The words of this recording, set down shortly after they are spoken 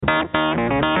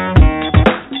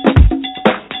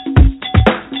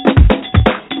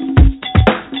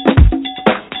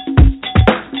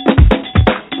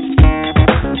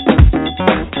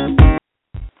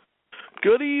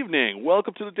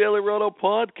the Daily Roto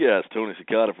podcast. Tony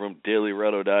Cincotta from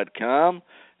DailyRoto.com.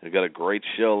 We've got a great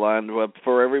show lined up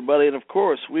for everybody. And, of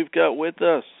course, we've got with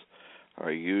us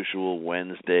our usual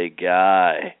Wednesday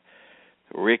guy,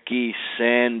 Ricky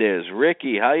Sanders.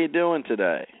 Ricky, how you doing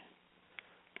today?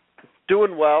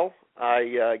 Doing well.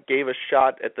 I gave a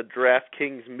shot at the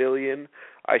DraftKings million.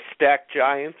 I stacked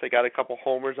Giants. I got a couple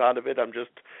homers out of it.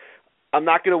 I'm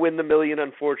not going to win the million,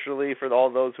 unfortunately, for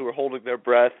all those who are holding their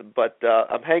breath, but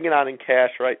I'm hanging on in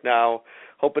cash right now,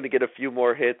 hoping to get a few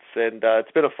more hits, and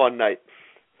it's been a fun night.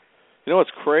 You know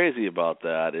what's crazy about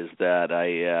that is that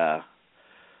I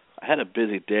had a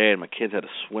busy day, and my kids had a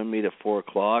swim meet at 4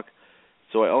 o'clock,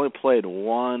 so I only played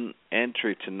one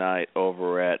entry tonight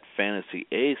over at Fantasy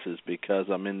Aces because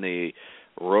I'm in the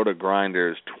Roto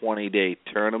Grinders 20-day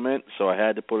tournament, so I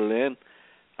had to put it in.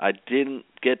 I didn't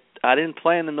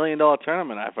play in the $1 million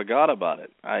tournament. I forgot about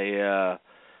it. I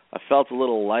felt a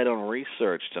little light on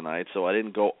research tonight, so I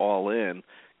didn't go all in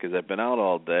because I've been out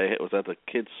all day. It was at the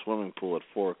kids' swimming pool at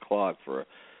 4 o'clock for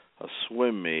a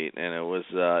swim meet, and it was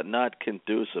not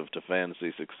conducive to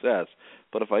fantasy success.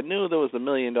 But if I knew there was a $1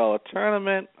 million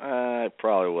tournament, I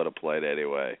probably would have played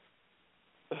anyway.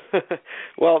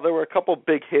 Well, there were a couple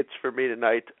big hits for me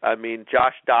tonight. I mean,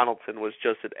 Josh Donaldson was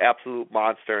just an absolute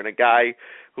monster, and a guy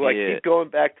who I keep going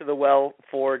back to the well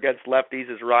for against lefties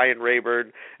is Ryan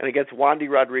Rayburn, and against Wandy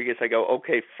Rodriguez, I go,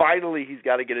 okay, finally he's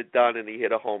got to get it done, and he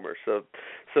hit a homer. So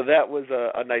that was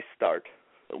a nice start.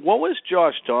 What was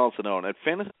Josh Donaldson on? At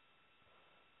Fantasy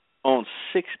owned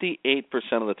 68%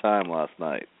 of the time last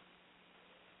night.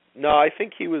 No, I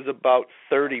think he was about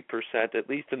 30%, at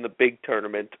least in the big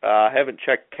tournament. I haven't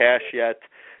checked cash yet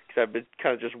because I've been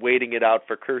kind of just waiting it out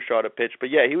for Kershaw to pitch.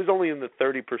 But, yeah, he was only in the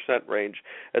 30% range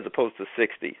as opposed to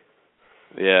 60.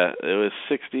 Yeah, it was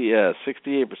 68%.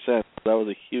 That was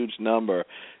a huge number.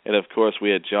 And, of course, we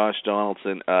had Josh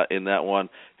Donaldson in that one.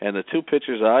 And the two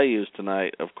pitchers I used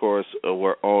tonight, of course,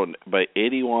 were owned by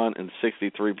 81% and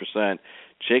 63%.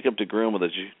 Jacob deGrom of the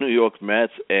New York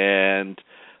Mets and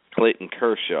Clayton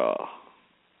Kershaw.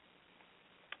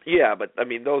 Yeah, but, I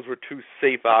mean, those were two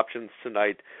safe options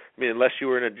tonight. I mean, unless you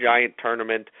were in a giant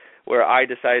tournament where I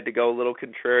decided to go a little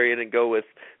contrarian and go with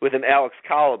an Alex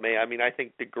Colomé. I mean, I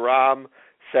think deGrom,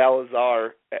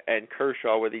 Salazar, and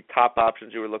Kershaw were the top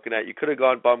options you were looking at. You could have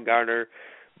gone Bumgarner,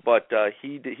 but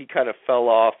he kind of fell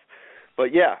off.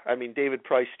 But, yeah, I mean, David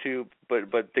Price, too,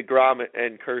 but deGrom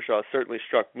and Kershaw certainly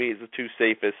struck me as the two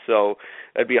safest. So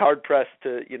I'd be hard-pressed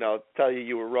to, tell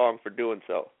you were wrong for doing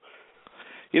so.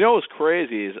 You know what's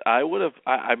crazy is I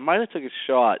might have took a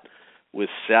shot with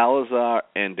Salazar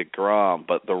and deGrom,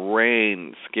 but the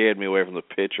rain scared me away from the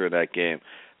pitcher in that game.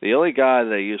 The only guy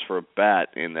that I used for a bat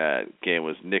in that game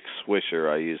was Nick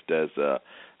Swisher. I used as a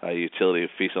utility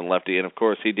feast on lefty, and, of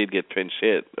course, he did get pinch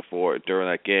hit during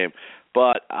that game.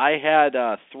 But I had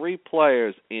three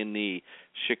players in the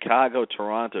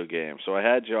Chicago-Toronto game, so I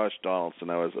had Josh Donaldson.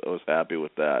 I was happy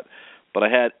with that. But I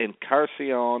had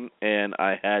Encarnacion and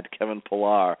I had Kevin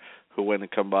Pillar, who went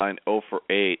and combined 0 for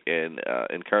 8, and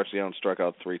Encarnacion struck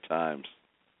out 3 times.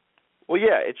 Well,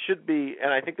 yeah, it should be,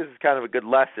 and I think this is kind of a good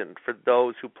lesson for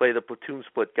those who play the platoon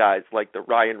split guys like the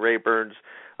Ryan Rayburns.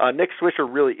 Nick Swisher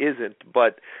really isn't,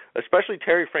 but especially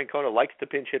Terry Francona likes to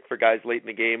pinch hit for guys late in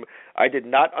the game. I did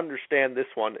not understand this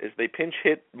one, is they pinch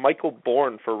hit Michael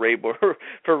Bourne for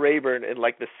Rayburn in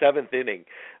like the 7th inning.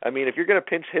 I mean, if you're going to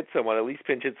pinch hit someone, at least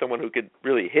pinch hit someone who could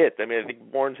really hit. I mean, I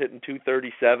think Bourne's hitting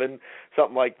 237,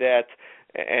 something like that.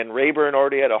 And Rayburn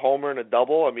already had a homer and a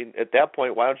double. I mean, at that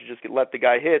point, why don't you just let the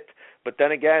guy hit? But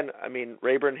then again, I mean,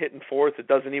 Rayburn hitting 4th, it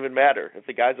doesn't even matter. If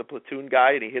the guy's a platoon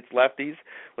guy and he hits lefties,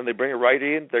 when they bring a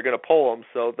righty in, they're going to pull him.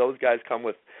 So those guys come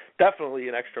with definitely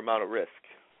an extra amount of risk.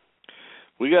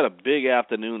 We got a big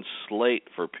afternoon slate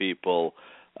for people.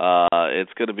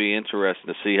 It's going to be interesting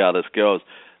to see how this goes.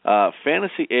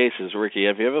 Fantasy Aces, Ricky,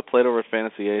 have you ever played over at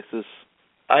Fantasy Aces?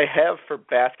 I have for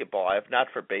basketball. I have not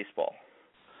for baseball.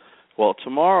 Well,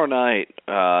 tomorrow night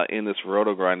in this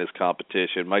Roto Grinders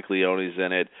competition, Mike Leone's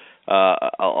in it.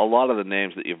 A lot of the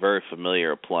names that you're very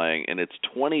familiar are playing, and it's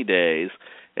 20 days,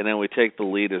 and then we take the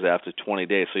leaders after 20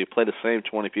 days. So you play the same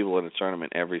 20 people in a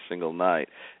tournament every single night.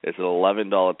 It's an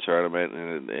 $11 tournament,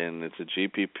 and it's a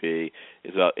GPP.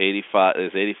 It's about 85.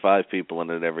 There's 85 people in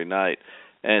it every night.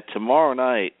 And tomorrow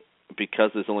night,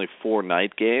 because there's only 4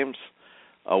 night games,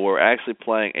 we're actually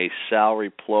playing a salary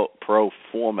pro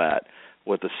format.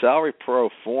 With the salary pro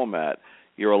format,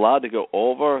 you're allowed to go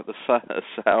over the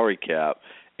salary cap,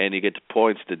 and you get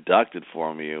points deducted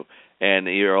from you, and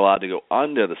you're allowed to go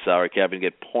under the salary cap and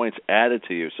get points added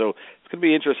to you. So it's going to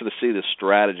be interesting to see this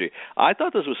strategy. I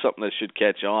thought this was something that should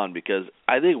catch on because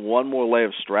I think one more layer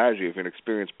of strategy, if you're an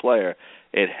experienced player,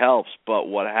 it helps. But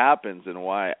what happens and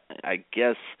why I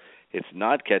guess it's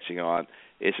not catching on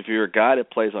is if you're a guy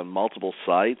that plays on multiple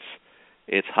sites,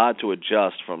 it's hard to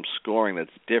adjust from scoring that's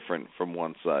different from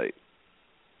one site.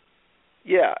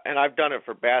 Yeah, and I've done it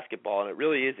for basketball, and it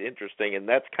really is interesting, and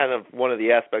that's kind of one of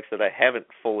the aspects that I haven't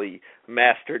fully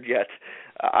mastered yet.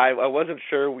 I wasn't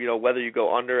sure, whether you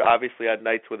go under. Obviously, on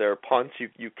nights where there are punts,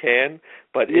 you can,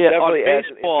 but it definitely adds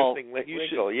an interesting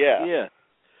wrinkle. Yeah.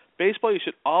 Baseball, you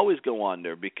should always go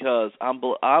under because I'm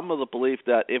of the belief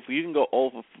that if you can go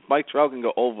over, Mike Trout can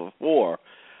go over 4,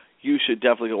 you should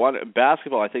definitely go under.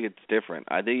 Basketball, I think it's different.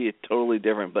 I think it's totally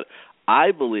different, but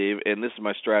I believe, and this is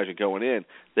my strategy going in,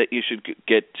 that you should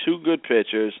get 2 good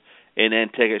pitchers and then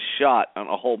take a shot on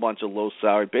a whole bunch of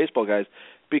low-salary baseball guys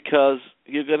because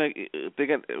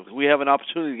we have an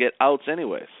opportunity to get outs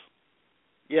anyways.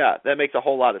 Yeah, that makes a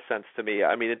whole lot of sense to me.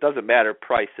 I mean, it doesn't matter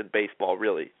price in baseball,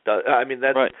 really. That's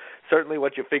right. Certainly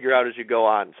what you figure out as you go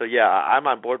on. So, yeah, I'm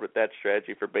on board with that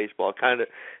strategy for baseball. Kind of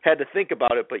had to think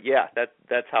about it, but, yeah,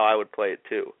 that's how I would play it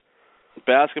too.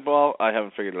 Basketball, I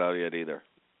haven't figured it out yet either.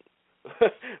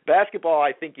 Basketball,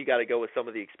 I think you got to go with some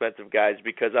of the expensive guys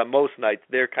because on most nights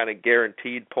they're kind of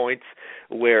guaranteed points,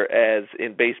 whereas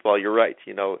in baseball, you're right.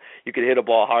 You can hit a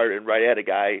ball hard and right at a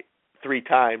guy 3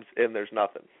 times and there's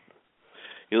nothing.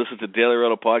 You listen to Daily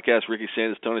Roto Podcast, Ricky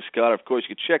Sanders, Tony Cincotta. Of course,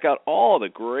 you can check out all the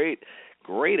great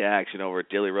action over at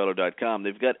dailyroto.com.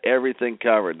 They've got everything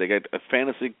covered. They got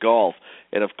fantasy golf.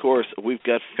 And, of course, we've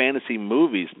got fantasy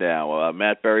movies now.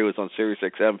 Matt Berry was on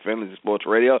SiriusXM Fantasy Sports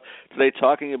Radio today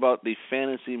talking about the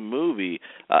fantasy movie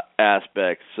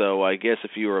aspect. So I guess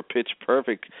if you were a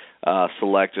pitch-perfect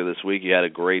selector this week, you had a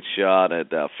great shot at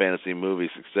fantasy movie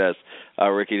success.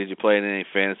 Ricky, did you play in any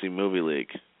fantasy movie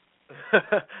league?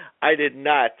 I did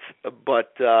not,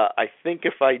 but I think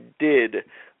if I did,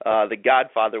 The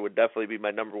Godfather would definitely be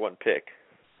my number 1 pick.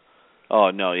 Oh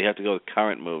no, you have to go with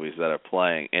current movies that are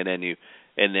playing, and then you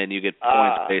get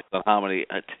points based on how many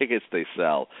tickets they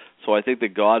sell. So I think The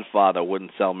Godfather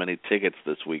wouldn't sell many tickets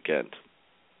this weekend.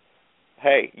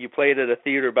 Hey, you played at a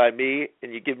theater by me,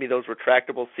 and you give me those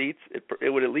retractable seats. It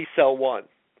would at least sell 1.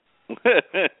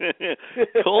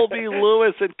 Colby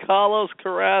Lewis and Carlos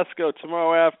Carrasco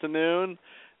tomorrow afternoon,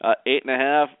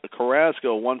 8.5.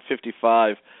 Carrasco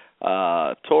 155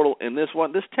 total in this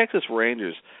one. This Texas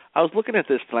Rangers. I was looking at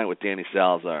this tonight with Danny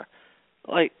Salazar.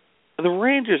 Like the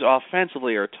Rangers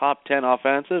offensively are top 10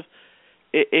 offensive.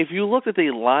 If you look at the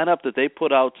lineup that they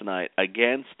put out tonight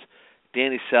against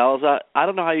Danny Salazar, I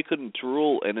don't know how you couldn't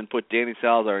drool and then put Danny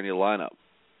Salazar in your lineup.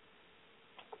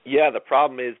 Yeah, the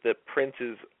problem is that Prince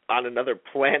is on another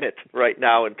planet right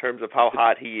now in terms of how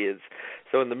hot he is.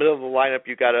 So in the middle of the lineup,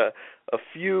 you got a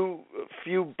few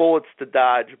bullets to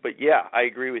dodge. But yeah, I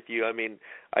agree with you. I mean,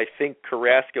 I think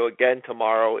Carrasco again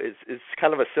tomorrow is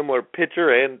kind of a similar pitcher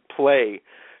and play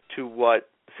to what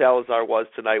Salazar was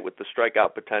tonight with the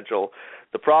strikeout potential.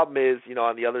 The problem is,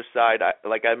 on the other side,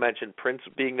 like I mentioned, Prince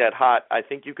being that hot, I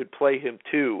think you could play him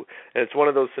too. And it's one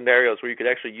of those scenarios where you could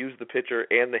actually use the pitcher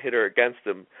and the hitter against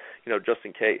him, just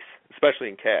in case, especially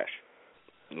in cash.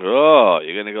 Oh,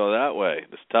 you're going to go that way.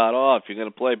 To start off, you're going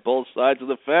to play both sides of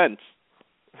the fence.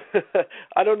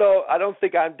 I don't know. I don't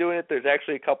think I'm doing it. There's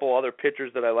actually a couple other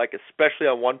pitchers that I like, especially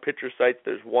on one pitcher sites.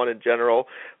 There's one in general,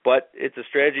 but it's a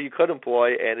strategy you could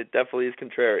employ, and it definitely is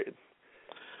contrarian.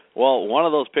 Well, one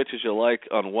of those pitchers you like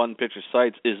on one pitcher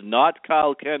sites is not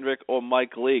Kyle Kendrick or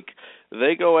Mike Leake.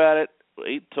 They go at it,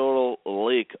 8 total,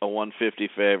 Leake, a 150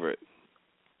 favorite.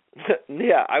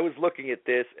 Yeah, I was looking at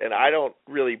this, and I don't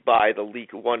really buy the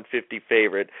Leake 150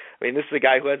 favorite. I mean, this is a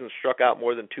guy who hasn't struck out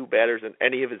more than 2 batters in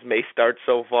any of his May starts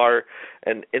so far,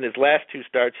 and in his last 2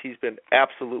 starts, he's been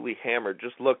absolutely hammered,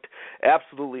 just looked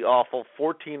absolutely awful,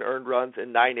 14 earned runs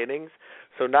in 9 innings.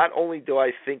 So not only do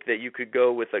I think that you could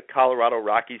go with a Colorado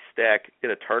Rockies stack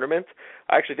in a tournament,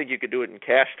 I actually think you could do it in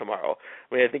cash tomorrow.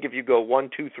 I mean, I think if you go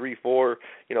 1, 2, 3, 4,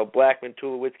 Blackman,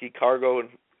 Tulowitzki, Cargo, and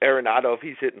Arenado, if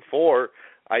he's hitting 4,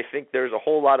 I think there's a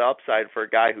whole lot of upside for a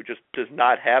guy who just does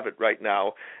not have it right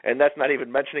now, and that's not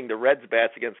even mentioning the Reds'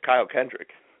 bats against Kyle Kendrick.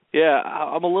 Yeah,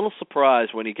 I'm a little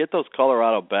surprised when you get those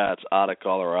Colorado bats out of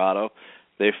Colorado.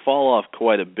 They fall off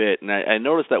quite a bit, and I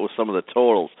noticed that with some of the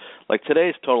totals. Like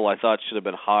today's total I thought should have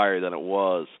been higher than it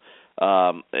was.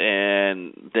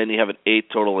 And then you have an 8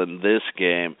 total in this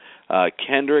game.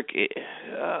 Kendrick,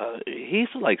 he's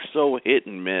like so hit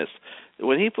and miss.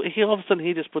 when he all of a sudden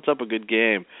he just puts up a good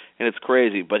game, and it's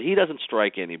crazy. But he doesn't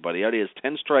strike anybody. He already has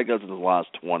 10 strikeouts in his last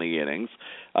 20 innings.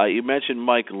 You mentioned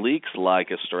Mike Leake's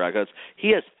lack of strikeouts.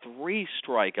 He has 3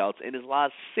 strikeouts in his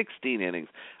last 16 innings.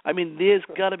 I mean, there's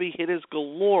got to be hitters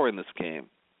galore in this game.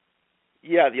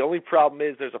 Yeah, the only problem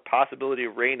is there's a possibility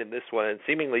of rain in this one, and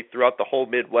seemingly throughout the whole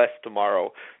Midwest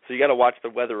tomorrow. So you got to watch the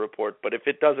weather report. But if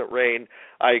it doesn't rain,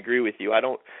 I agree with you.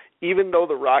 Even though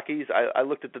the Rockies, I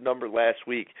looked at the number last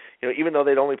week. Even though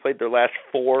they'd only played their last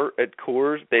 4 at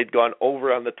Coors, they'd gone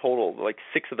over on the total, like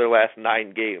 6 of their last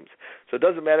 9 games. So it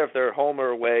doesn't matter if they're at home or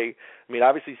away. I mean,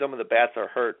 obviously some of the bats are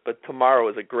hurt, but tomorrow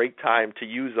is a great time to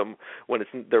use them when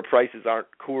their prices aren't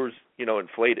Coors,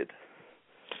 inflated.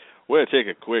 We're going to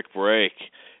take a quick break.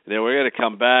 Then we're going to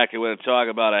come back and we're going to talk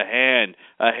about a hand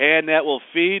that will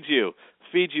feed you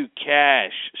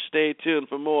cash. Stay tuned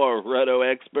for more Roto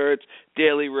Experts,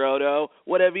 Daily Roto,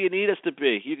 whatever you need us to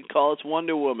be. You can call us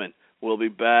Wonder Woman. We'll be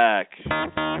back.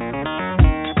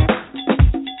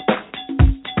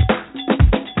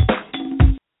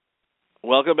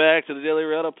 Welcome back to the Daily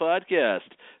Roto Podcast.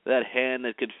 That hand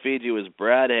that could feed you is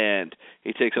Brad Hand.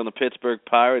 He takes on the Pittsburgh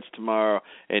Pirates tomorrow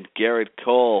and Garrett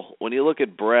Cole. When you look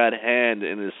at Brad Hand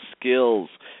and his skills,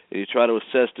 and you try to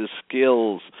assess his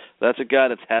skills, that's a guy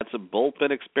that's had some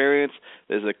bullpen experience.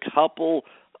 There's a couple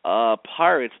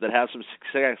Pirates that have some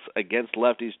success against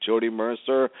lefties, Jody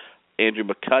Mercer, Andrew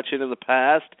McCutchen in the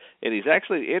past, and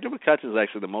Andrew McCutchen is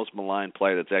actually the most maligned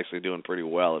player that's actually doing pretty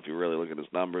well if you really look at his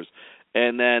numbers.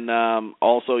 And then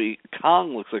also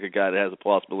Kong looks like a guy that has a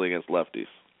possibility against lefties.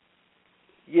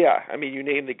 Yeah, I mean, you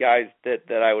name the guys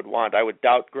that I would want. I would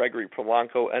doubt Gregory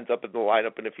Polanco ends up in the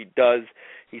lineup, and if he does,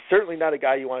 he's certainly not a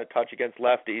guy you want to touch against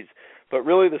lefties. But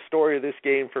really the story of this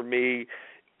game for me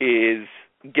is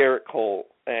Garrett Cole,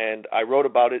 and I wrote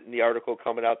about it in the article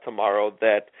coming out tomorrow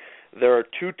that there are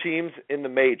 2 teams in the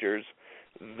majors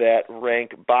that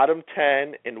rank bottom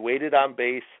 10 in weighted on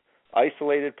base,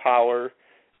 isolated power,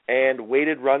 and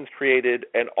weighted runs created,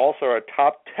 and also are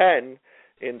top 10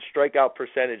 in strikeout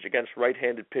percentage against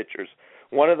right-handed pitchers.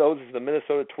 One of those is the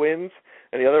Minnesota Twins,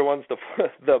 and the other one's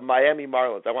the Miami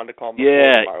Marlins. I wanted to call them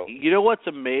the Marlins. Yeah, you know what's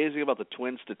amazing about the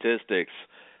Twins statistics?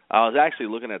 I was actually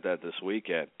looking at that this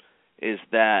weekend, is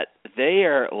that they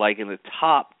are like in the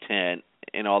top 10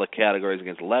 in all the categories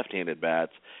against left-handed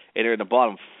bats, and they're in the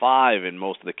bottom 5 in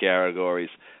most of the categories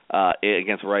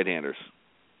against right-handers.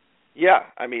 Yeah,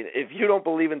 I mean, if you don't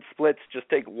believe in splits, just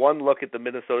take one look at the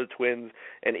Minnesota Twins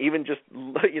and even just,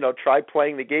 try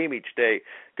playing the game each day.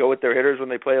 Go with their hitters when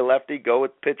they play a lefty, go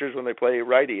with pitchers when they play a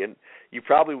righty, and you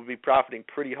probably would be profiting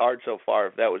pretty hard so far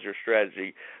if that was your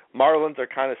strategy. Marlins are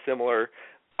kind of similar.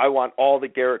 I want all the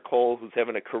Garrett Cole, who's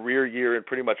having a career year in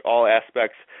pretty much all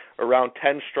aspects, around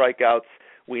 10 strikeouts.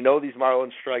 We know these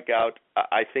Marlins strike out.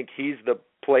 I think he's the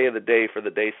play of the day for the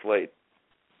day slate.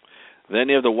 Then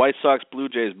you have the White Sox Blue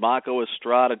Jays, Marco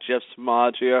Estrada, Jeff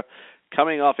Samagia,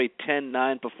 coming off a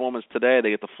 10-9 performance today.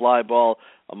 They get the fly ball,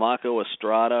 Marco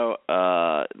Estrada,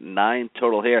 9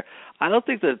 total here. I don't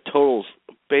think the total's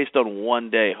based on one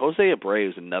day. Jose Abreu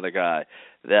is another guy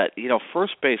that,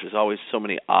 first base is always so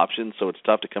many options, so it's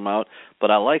tough to come out.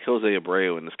 But I like Jose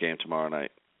Abreu in this game tomorrow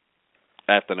night,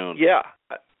 afternoon. Yeah,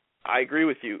 I agree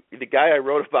with you. The guy I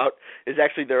wrote about is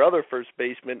actually their other first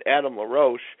baseman, Adam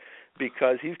LaRoche,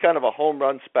 because he's kind of a home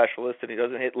run specialist and he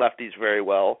doesn't hit lefties very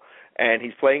well. And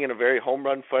he's playing in a very home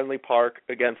run friendly park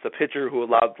against a pitcher who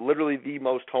allowed literally the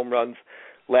most home runs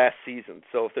last season.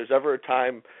 So if there's ever a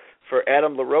time for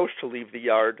Adam LaRoche to leave the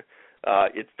yard,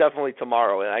 it's definitely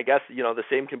tomorrow. And I guess, the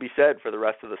same can be said for the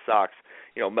rest of the Sox.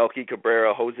 Melky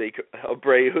Cabrera, Jose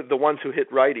Abreu, the ones who hit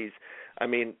righties. I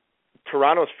mean,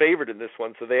 Toronto's favored in this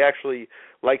one, so they actually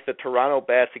like the Toronto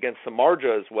bats against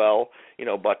Samardzija as well.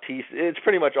 Bautista. It's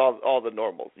pretty much all the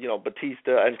normals.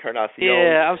 Bautista, Encarnacion.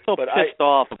 Yeah, I'm so pissed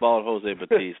off about Jose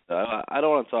Bautista. I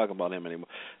don't want to talk about him anymore.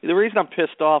 The reason I'm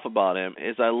pissed off about him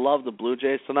is I love the Blue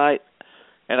Jays tonight,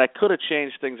 and I could have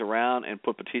changed things around and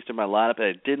put Bautista in my lineup, and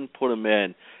I didn't put him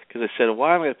in because I said,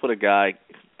 why am I going to put a guy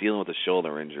dealing with a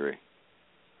shoulder injury?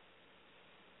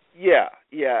 Yeah,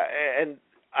 and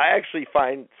I actually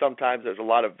find sometimes there's a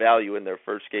lot of value in their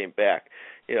first game back.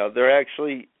 They're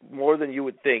actually, more than you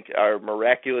would think, are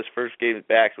miraculous first game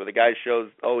backs where the guy shows,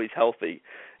 he's healthy.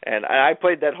 And I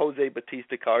played that Jose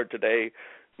Bautista card today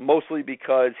mostly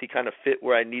because he kind of fit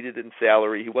where I needed in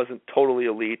salary. He wasn't totally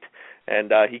elite,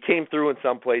 and he came through in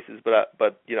some places,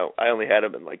 but I only had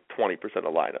him in like 20%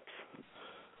 of lineups.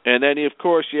 And then, of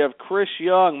course, you have Chris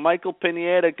Young, Michael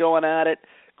Pineda going at it.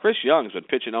 Chris Young's been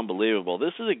pitching unbelievable.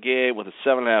 This is a game with a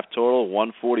 7.5 total,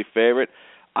 140 favorite.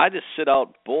 I just sit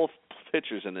out both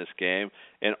pitchers in this game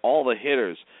and all the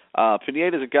hitters.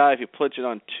 Pineda's a guy, if you put it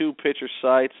on 2 pitcher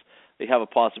sites, they have a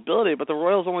possibility, but the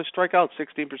Royals only strike out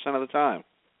 16% of the time.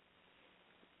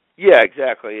 Yeah,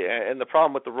 exactly. And the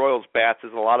problem with the Royals bats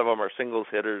is a lot of them are singles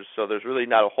hitters, so there's really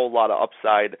not a whole lot of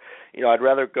upside. I'd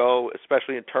rather go,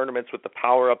 especially in tournaments, with the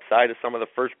power upside of some of the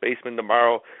first basemen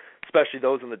tomorrow, especially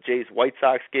those in the Jays-White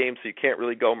Sox game, so you can't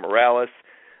really go Morales.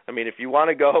 I mean, if you want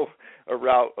to go a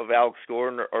route of Alex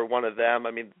Gordon or one of them,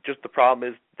 I mean, just the problem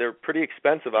is they're pretty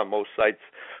expensive on most sites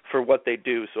for what they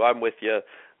do, so I'm with you.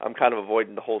 I'm kind of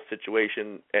avoiding the whole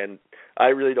situation, and I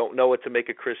really don't know what to make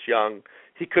of Chris Young.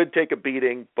 He could take a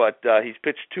beating, but he's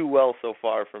pitched too well so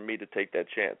far for me to take that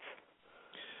chance.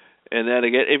 And then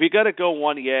again, if you got to go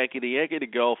one Yankee, the Yankee to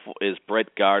go for is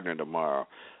Brett Gardner tomorrow.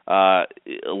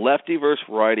 Lefty versus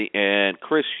righty, and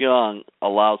Chris Young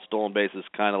allows stolen bases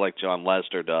kind of like John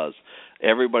Lester does.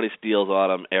 Everybody steals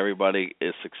on him. Everybody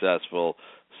is successful.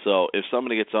 So if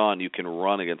somebody gets on, you can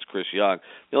run against Chris Young.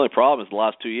 The only problem is the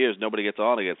last 2 years, nobody gets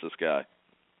on against this guy.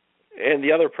 And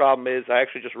the other problem is, I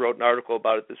actually just wrote an article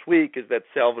about it this week, is that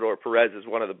Salvador Perez is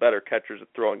one of the better catchers at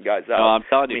throwing guys out. No, I'm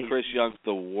telling you, Chris Young's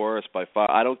the worst by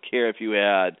far. I don't care if you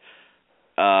had,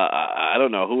 I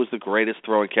don't know, who was the greatest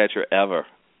throwing catcher ever?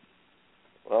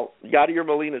 Well, Yadier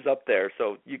Molina's up there,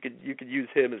 so you could use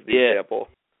him as the example.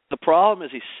 The problem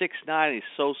is he's 6'9", he's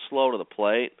so slow to the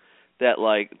plate that,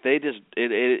 like, it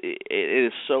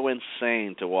is so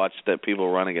insane to watch that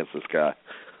people run against this guy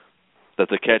that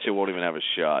the catcher won't even have a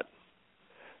shot.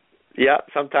 Yeah,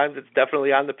 sometimes it's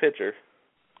definitely on the pitcher.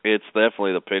 It's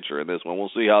definitely the pitcher in this one.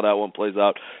 We'll see how that one plays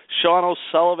out. Sean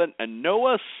O'Sullivan and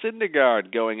Noah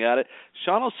Syndergaard going at it.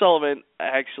 Sean O'Sullivan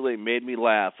actually made me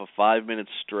laugh for 5 minutes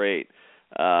straight,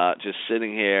 just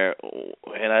sitting here.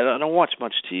 And I don't watch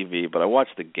much TV, but I watch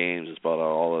the games. It's about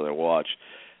all that I watch.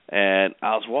 And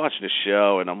I was watching the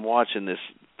show, and I'm watching this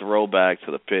throwback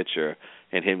to the pitcher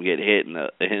and him get hit in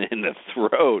the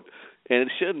throat. And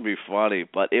it shouldn't be funny,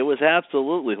 but it was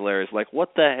absolutely hilarious. Like,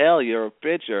 what the hell? You're a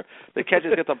pitcher. The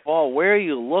catcher's got the ball. Where are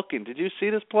you looking? Did you see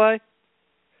this play?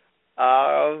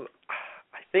 I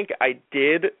think I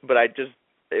did, but I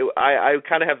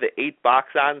kind of have the 8 box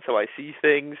on, so I see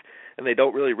things, and they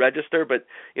don't really register. But,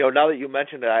 now that you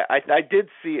mentioned it, I did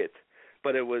see it,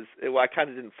 but I kind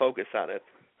of didn't focus on it.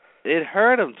 It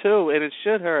hurt him, too, and it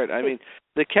should hurt. I mean,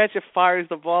 the catcher fires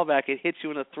the ball back. It hits you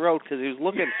in the throat because he was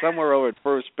looking somewhere over at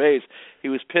first base. He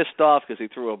was pissed off because he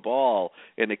threw a ball,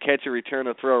 and the catcher returned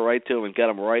the throw right to him and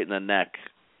got him right in the neck.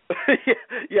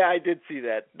 Yeah, I did see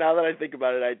that. Now that I think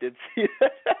about it, I did see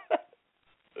that.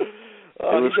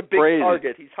 He's a big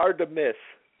target. He's hard to miss.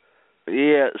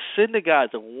 Yeah,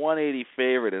 Syndergaard's a 180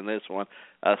 favorite in this one,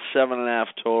 7.5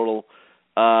 total.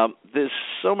 There's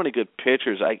so many good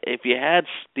pitchers. If you had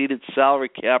needed salary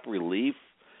cap relief,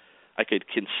 I could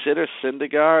consider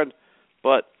Syndergaard,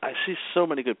 but I see so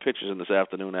many good pitchers in this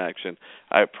afternoon action.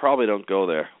 I probably don't go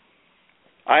there.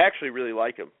 I actually really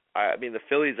like him. I mean, the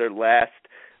Phillies are last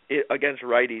against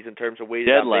righties in terms of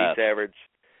weighted on base average.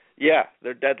 Yeah,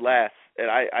 they're dead last, and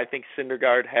I think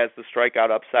Syndergaard has the strikeout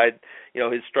upside.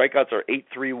 His strikeouts are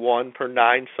 8.31 per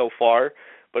 9 so far.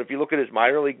 But if you look at his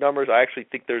minor league numbers, I actually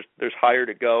think there's higher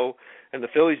to go. And the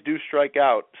Phillies do strike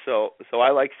out, so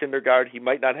I like Syndergaard. He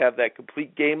might not have that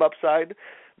complete game upside,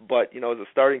 but as a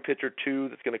starting pitcher too,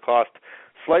 that's going to cost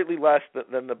slightly less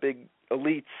than the big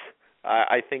elites.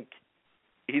 I think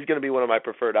he's going to be one of my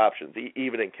preferred options,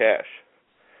 even in cash.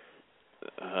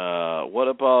 What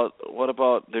about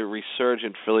the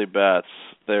resurgent Philly bats?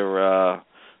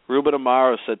 Ruben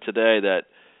Amaro said today that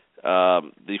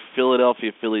the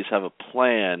Philadelphia Phillies have a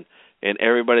plan, and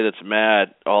everybody that's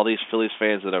mad, all these Phillies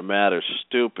fans that are mad are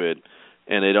stupid,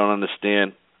 and they don't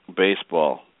understand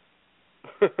baseball.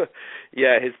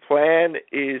 Yeah, his plan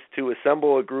is to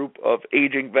assemble a group of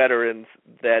aging veterans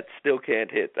that still can't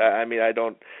hit.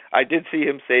 I did see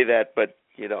him say that, but,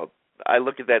 I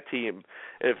look at that team,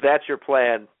 and if that's your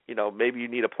plan, maybe you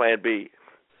need a plan B.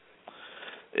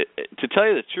 To tell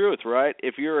you the truth, right,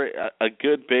 if you're a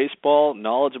good baseball,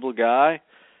 knowledgeable guy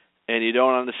and you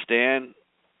don't understand,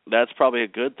 that's probably a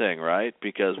good thing, right?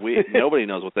 Because nobody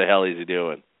knows what the hell he's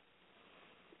doing.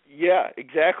 Yeah,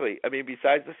 exactly. I mean,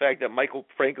 besides the fact that Michael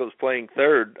Franco's playing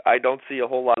third, I don't see a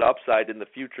whole lot of upside in the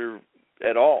future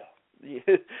at all.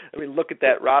 I mean, look at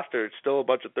that roster. It's still a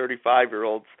bunch of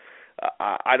 35-year-olds.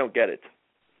 I don't get it.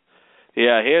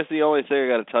 Yeah, here's the only thing I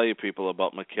got to tell you people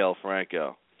about Maikel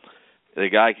Franco. The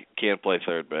guy can't play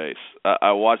third base.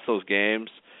 I watched those games.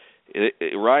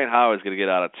 Ryan Howard's going to get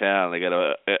out of town. They got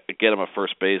to get him a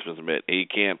first baseman's mitt. He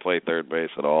can't play third base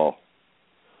at all.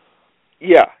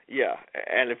 Yeah.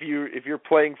 And if you're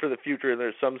playing for the future and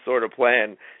there's some sort of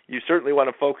plan, you certainly want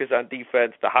to focus on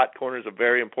defense. The hot corner is a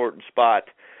very important spot.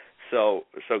 So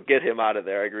get him out of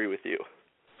there. I agree with you.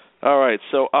 All right,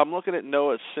 so I'm looking at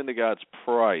Noah Syndergaard's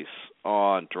price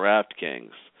on DraftKings.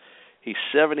 He's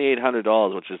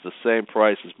 $7,800, which is the same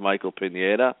price as Michael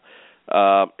Pineda.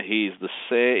 He's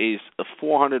He's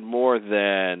 $400 more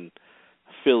than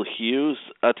Phil Hughes.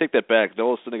 I take that back.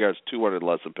 Noah Syndergaard's $200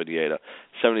 less than Pineda.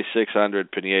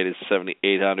 $7,600. Pineda's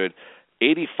 $7,800.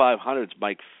 $8,500 is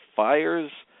Mike Fiers.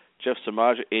 Jeff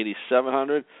Samaja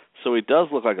 $8,700. So he does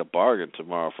look like a bargain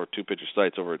tomorrow for two-pitcher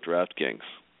sites over at DraftKings.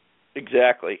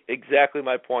 Exactly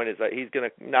my point is that he's going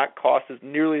to not cost us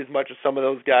nearly as much as some of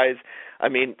those guys. I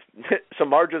mean,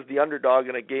 Samardzij's the underdog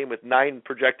in a game with 9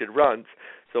 projected runs,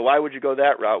 so why would you go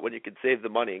that route when you could save the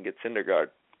money and get Syndergaard?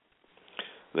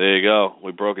 There you go.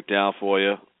 We broke it down for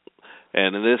you.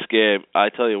 And in this game, I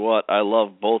tell you what, I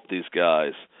love both these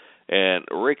guys. And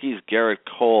Ricky's Garrett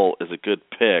Cole is a good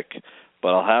pick,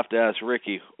 but I'll have to ask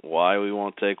Ricky why we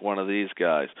won't take one of these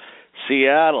guys.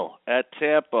 Seattle at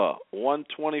Tampa,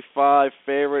 125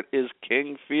 favorite is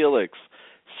King Felix,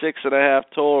 6.5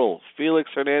 total. Felix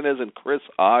Hernandez and Chris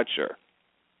Archer.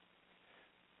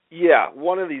 Yeah,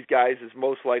 one of these guys is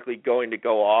most likely going to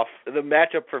go off. The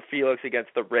matchup for Felix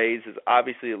against the Rays is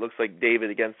obviously, it looks like David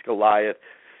against Goliath.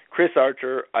 Chris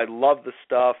Archer, I love the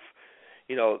stuff.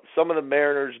 You know, some of the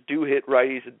Mariners do hit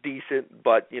righties decent,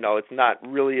 but, you know, it's not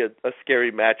really a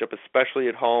scary matchup, especially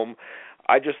at home.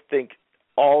 I just think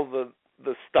all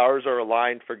the stars are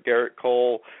aligned for Garrett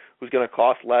Cole, who's going to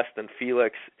cost less than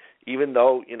Felix, even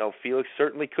though, you know, Felix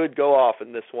certainly could go off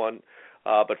in this one.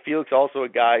 But Felix also a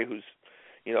guy who's,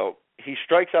 you know, he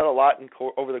strikes out a lot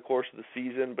over the course of the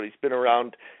season, but he's been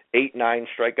around 8-9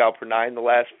 strikeout per 9 the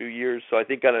last few years. So I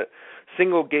think on a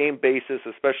single game basis,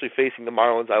 especially facing the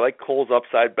Marlins, I like Cole's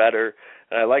upside better,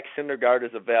 and I like Syndergaard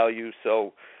as a value.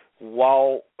 So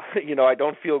while, you know, I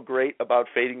don't feel great about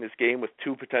fading this game with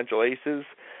 2 potential aces,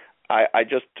 I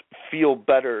just feel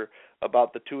better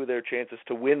about the 2 of their chances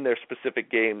to win their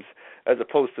specific games as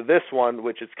opposed to this one,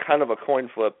 which is kind of a coin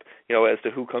flip, you know, as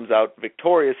to who comes out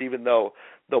victorious, even though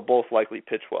they'll both likely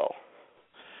pitch well.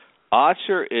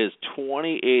 Archer is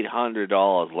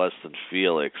 $2,800 less than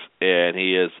Felix, and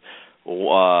he is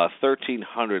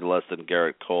 $1,300 less than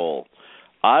Garrett Cole.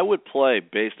 I would play,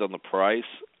 based on the price,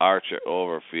 Archer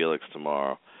over Felix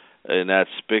tomorrow, and that's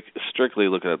strictly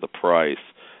looking at the price.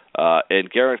 And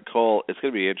Garrett Cole, it's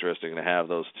going to be interesting to have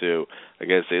those two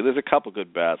against. There's a couple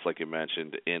good bats, like you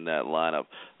mentioned, in that lineup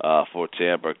for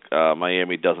Tampa.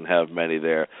 Miami doesn't have many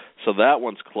there, so that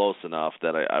one's close enough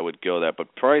that I would go there.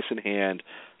 But price in hand,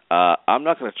 I'm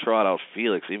not going to trot out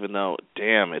Felix, even though,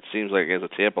 damn, it seems like as a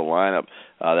Tampa lineup,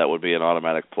 that would be an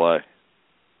automatic play.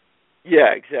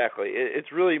 Yeah, exactly.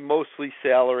 It's really mostly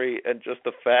salary and just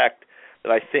the fact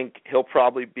that I think he'll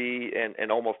probably be,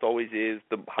 and almost always is,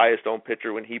 the highest owned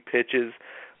pitcher when he pitches.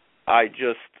 I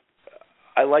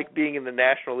like being in the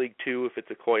National League too if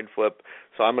it's a coin flip,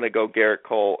 so I'm going to go Garrett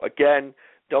Cole. Again,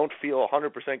 don't feel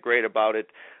 100% great about it.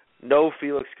 No,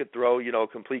 Felix could throw, you know, a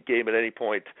complete game at any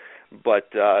point, but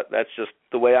that's just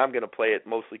the way I'm going to play it,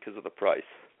 mostly because of the price.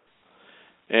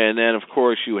 And then, of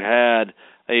course, you had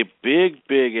a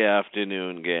big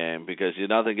afternoon game because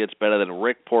nothing gets better than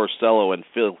Rick Porcello and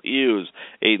Phil Hughes,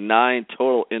 a 9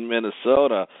 total in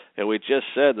Minnesota. And we just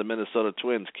said the Minnesota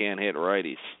Twins can't hit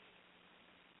righties.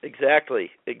 Exactly.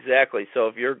 So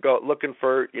if you're looking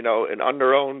for, you know, an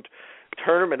under-owned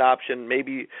tournament option,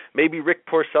 maybe Rick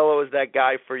Porcello is that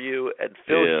guy for you. And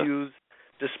Phil Hughes,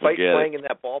 despite playing in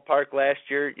that ballpark last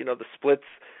year, you know, the splits,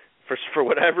 for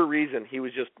whatever reason, he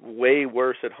was just way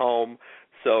worse at home.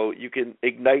 So you can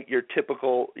ignite your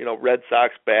typical, you know, Red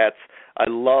Sox bats. I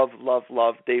love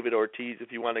David Ortiz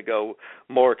if you want to go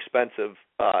more expensive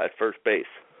at first base.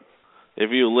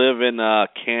 If you live in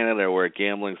Canada where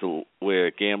gambling's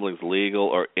legal,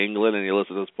 or England, and you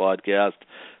listen to this podcast,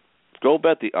 go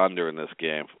bet the under in this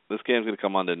game. This game's going to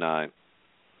come under 9.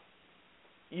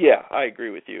 Yeah, I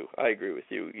agree with you.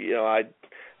 You know, I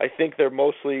think they're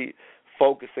mostly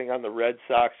focusing on the Red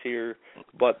Sox here,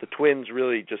 but the Twins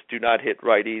really just do not hit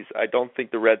righties. I don't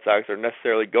think the Red Sox are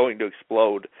necessarily going to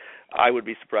explode. I would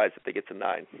be surprised if they get to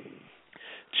 9.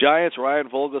 Giants, Ryan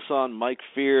Volgeson, Mike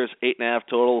Fiers, 8.5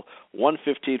 total,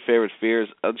 115 favorite Fiers.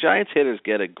 Giants hitters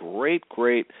get a great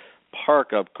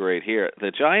park upgrade here.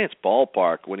 The Giants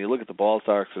ballpark, when you look at the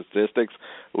ballpark statistics,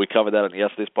 we covered that on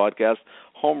yesterday's podcast.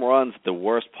 Home runs, the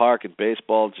worst park in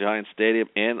baseball, Giants Stadium,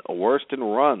 and worst in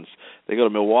runs. They go to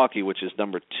Milwaukee, which is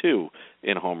number 2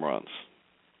 in home runs.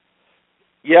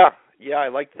 Yeah, I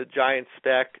like the Giants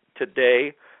stack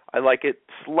today. I like it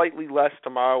slightly less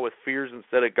tomorrow with Fears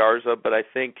instead of Garza, but I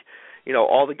think,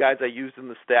 all the guys I used in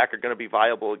the stack are going to be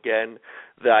viable again.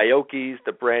 The Iokis,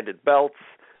 the Brandon Belts,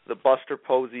 the Buster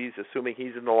Posies, assuming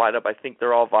he's in the lineup, I think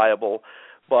they're all viable.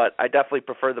 But I definitely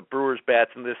prefer the Brewers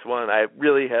bats in this one. I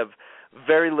really have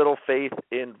very little faith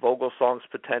in Vogelsong's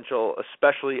potential,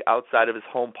 especially outside of his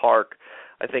home park.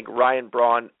 I think Ryan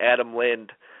Braun, Adam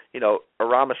Lind,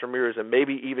 Aramis Ramirez, and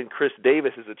maybe even Chris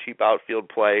Davis is a cheap outfield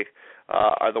play,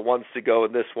 are the ones to go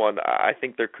in this one. I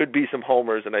think there could be some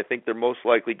homers, and I think they're most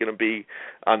likely going to be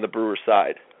on the Brewers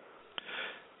side.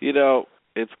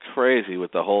 It's crazy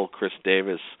with the whole Chris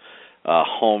Davis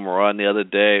home run the other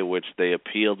day, which they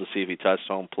appealed to see if he touched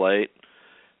home plate.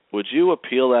 Would you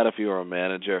appeal that if you were a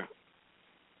manager?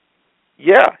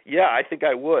 Yeah, I think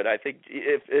I would. I think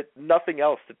if nothing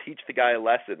else, to teach the guy a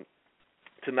lesson,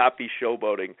 to not be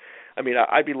showboating. I mean,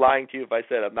 I'd be lying to you if I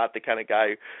said I'm not the kind of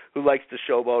guy who likes to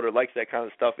showboat or likes that kind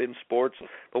of stuff in sports.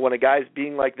 But when a guy's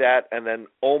being like that and then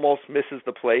almost misses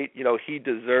the plate, he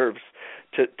deserves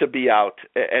to be out.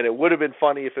 And it would have been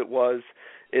funny if it was.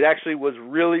 It actually was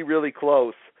really, really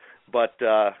close, but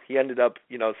he ended up,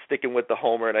 sticking with the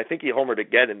homer, and I think he homered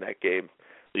again in that game.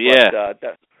 Yeah.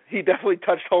 But, he definitely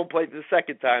touched home plate the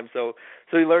second time, so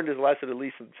he learned his lesson at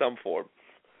least in some form.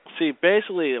 See,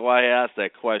 basically why I asked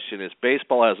that question is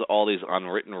baseball has all these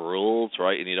unwritten rules,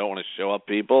 right, and you don't want to show up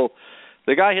people.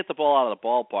 The guy hit the ball out of the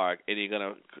ballpark, and you're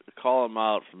going to call him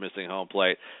out for missing home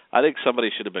plate. I think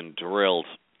somebody should have been drilled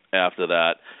after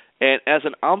that. And as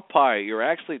an umpire, you're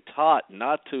actually taught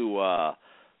not to a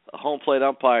home plate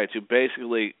umpire to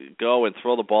basically go and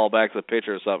throw the ball back to the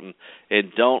pitcher or something,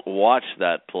 and don't watch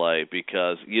that play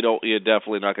because you're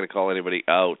definitely not going to call anybody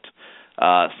out.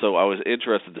 So I was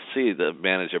interested to see the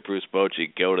manager Bruce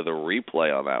Bochy go to the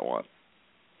replay on that one.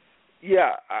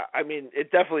 Yeah, I mean,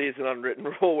 it definitely is an unwritten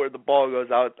rule where the ball goes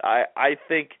out. I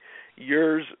think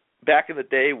yours back in the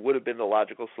day would have been the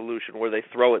logical solution where they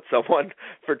throw at someone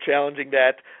for challenging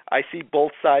that. I see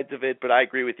both sides of it, but I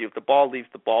agree with you. If the ball leaves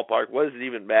the ballpark, what does it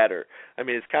even matter? I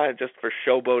mean, it's kind of just for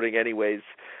showboating anyways,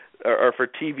 or for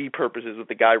TV purposes with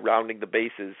the guy rounding the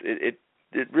bases.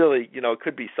 It really, it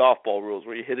could be softball rules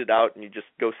where you hit it out and you just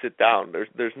go sit down.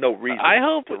 There's no reason. I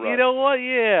hope, to run. You know what,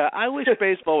 yeah. I wish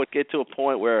baseball would get to a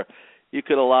point where you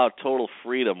could allow total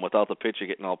freedom without the pitcher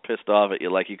getting all pissed off at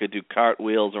you. Like you could do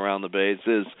cartwheels around the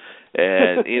bases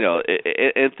and,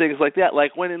 and things like that.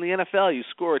 Like when in the NFL you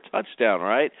score a touchdown,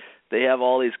 right? They have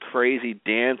all these crazy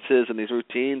dances and these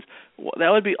routines.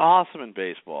 That would be awesome in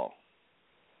baseball.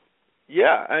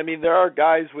 Yeah, I mean there are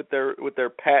guys with their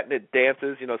patented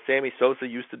dances. Sammy Sosa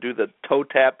used to do the toe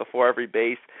tap before every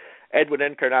base. Edwin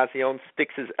Encarnacion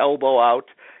sticks his elbow out.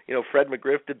 Fred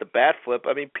McGriff did the bat flip.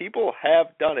 I mean, people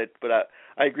have done it, but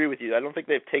I agree with you. I don't think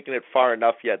they've taken it far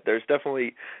enough yet. There's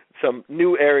definitely some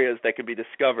new areas that can be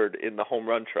discovered in the home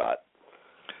run trot.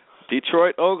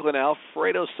 Detroit, Oakland,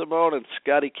 Alfredo Simon and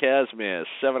Scotty Kazmir,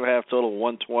 7.5 total,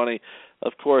 120.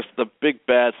 Of course, the big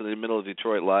bats in the middle of the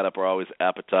Detroit lineup are always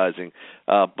appetizing.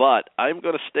 But I'm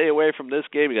going to stay away from this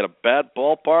game. You got a bad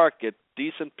ballpark, get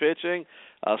decent pitching.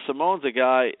 Simon's a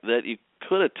guy that you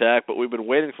could attack, but we've been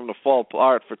waiting for him to fall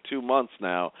apart for 2 months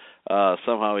now.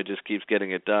 Somehow he just keeps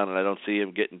getting it done, and I don't see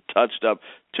him getting touched up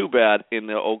too bad in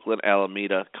the Oakland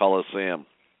Alameda Coliseum.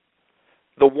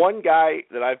 The one guy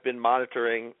that I've been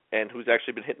monitoring and who's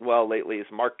actually been hitting well lately is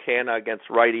Mark Canha against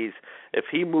righties. If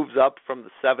he moves up from the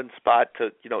 7th spot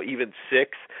to, even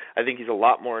 6, I think he's a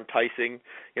lot more enticing.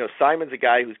 Simon's a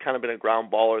guy who's kind of been a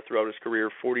ground baller throughout his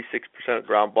career, 46%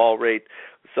 ground ball rate.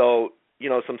 So,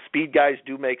 some speed guys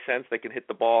do make sense. They can hit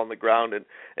the ball on the ground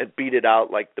and beat it out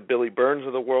like the Billy Burns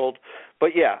of the world.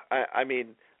 But, yeah, I mean,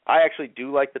 I actually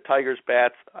do like the Tigers'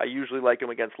 bats. I usually like them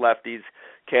against lefties.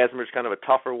 Kazmir's kind of a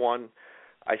tougher one.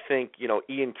 I think,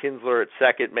 Ian Kinsler at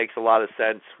second makes a lot of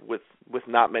sense with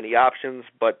not many options.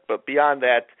 But beyond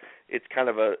that, it's kind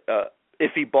of a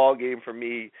iffy ball game for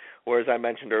me, whereas I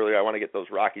mentioned earlier, I want to get those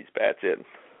Rockies bats in.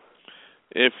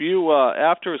 If you,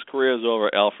 after his career is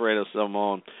over, Alfredo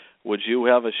Simon, would you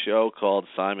have a show called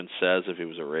Simon Says if he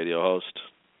was a radio host?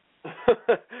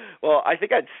 Well, I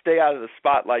think I'd stay out of the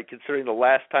spotlight considering the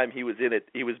last time he was in it,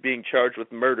 he was being charged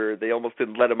with murder. They almost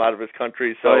didn't let him out of his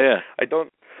country. So I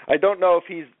don't know if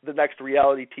he's the next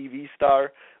reality TV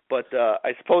star, but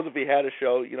I suppose if he had a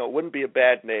show, it wouldn't be a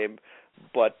bad name.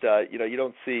 But, you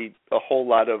don't see a whole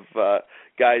lot of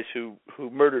guys who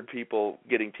murdered people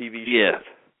getting TV shows.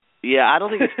 Yeah, I don't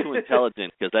think he's too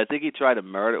intelligent because I think he tried to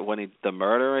murder the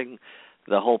murdering.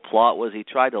 The whole plot was he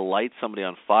tried to light somebody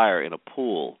on fire in a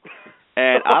pool.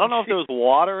 And I don't know if there was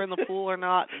water in the pool or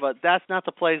not, but that's not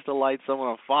the place to light someone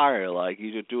on fire. Like,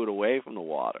 you should do it away from the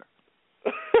water.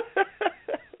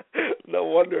 No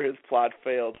wonder his plot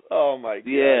failed. Oh my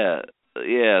god.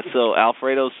 Yeah. So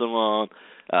Alfredo Simon,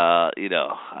 I don't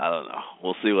know.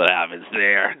 We'll see what happens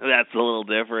there. That's a little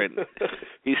different.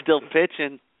 He's still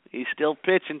pitching.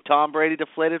 Tom Brady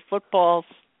deflated footballs.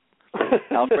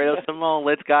 Alfredo Simon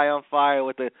lit guy on fire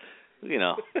with the,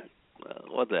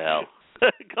 what the hell?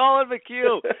 Colin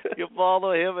McHugh,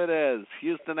 Ubaldo Jimenez,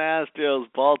 Houston Astros,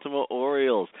 Baltimore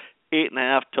Orioles,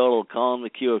 8.5 total. Colin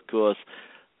McHugh, of course.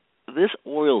 This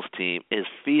Orioles team is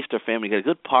feast or famine. They got a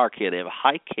good park here. They have a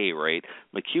high K rate.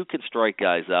 McHugh can strike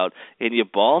guys out. And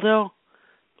Ubaldo,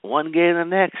 one game to the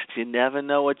next. You never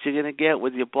know what you're going to get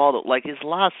with Ubaldo. Like his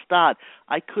last start,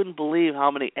 I couldn't believe how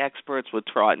many experts were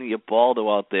trotting Ubaldo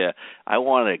out there. I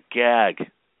wanted to gag.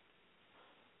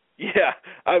 Yeah,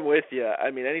 I'm with you.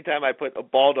 I mean, anytime I put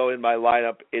Ubaldo in my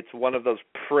lineup, it's one of those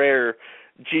prayer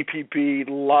GPP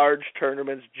large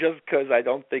tournaments just because I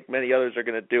don't think many others are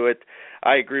going to do it.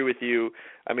 I agree with you.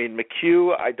 I mean,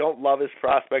 McHugh, I don't love his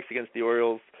prospects against the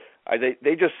Orioles.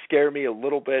 They just scare me a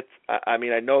little bit. I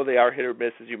mean, I know they are hit or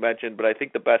miss, as you mentioned, but I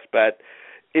think the best bet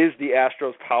is the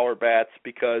Astros power bats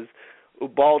because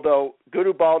Ubaldo, good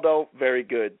Ubaldo, very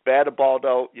good. Bad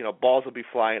Ubaldo, balls will be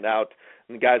flying out.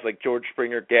 And guys like George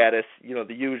Springer, Gaddis,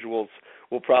 the usuals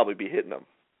will probably be hitting them.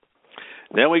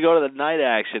 Then we go to the night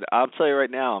action. I'll tell you right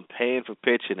now, I'm paying for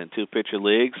pitching in 2-pitcher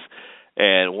leagues.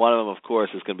 And one of them, of course,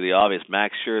 is going to be the obvious.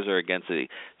 Max Scherzer against the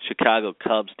Chicago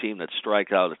Cubs team that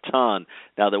strikes out a ton.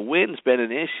 Now, the wind's been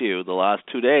an issue the last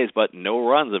 2 days, but no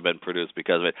runs have been produced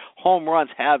because of it. Home runs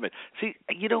have been. See,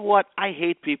 you know what? I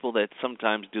hate people that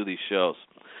sometimes do these shows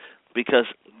because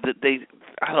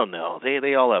I don't know,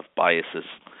 they all have biases.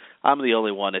 I'm the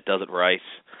only one that does it right.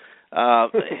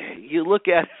 You look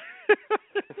at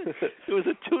it was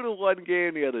a 2-1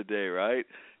 game the other day, right?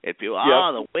 And people,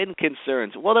 the wind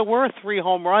concerns. Well, there were 3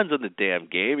 home runs in the damn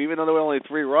game, even though there were only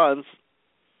 3 runs.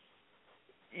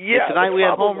 Yeah. And tonight we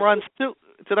had home runs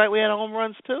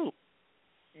too.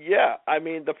 Yeah, I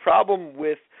mean the problem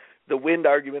with the wind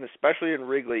argument, especially in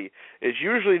Wrigley, is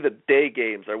usually the day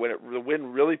games are when the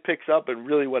wind really picks up and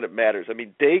really when it matters. I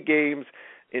mean, day games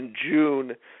in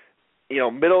June,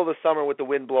 middle of the summer with the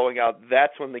wind blowing out,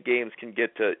 that's when the games can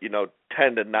get to,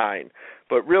 10-9.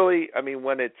 But really, I mean,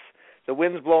 when the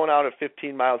wind's blowing out at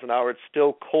 15 miles an hour, it's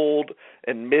still cold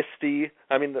and misty.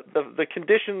 I mean, the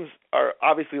conditions are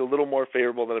obviously a little more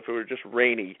favorable than if it were just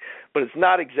rainy, but it's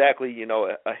not exactly,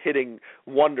 a hitting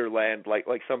wonderland like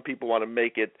some people want to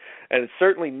make it, and it's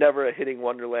certainly never a hitting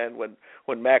wonderland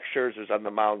when Max Scherzer's on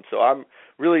the mound. So I'm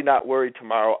really not worried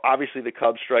tomorrow. Obviously, the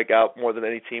Cubs strike out more than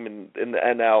any team in the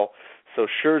NL, so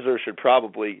Scherzer should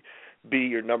probably be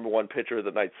your number one pitcher of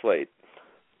the night slate.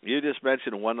 You just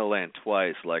mentioned Wonderland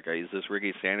twice. Like, is this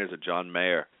Ricky Sanders or John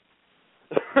Mayer?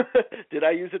 Did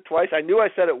I use it twice? I knew I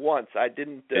said it once. I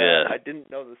didn't. I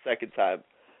didn't know the second time.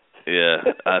 Yeah,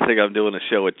 I think I'm doing a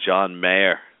show with John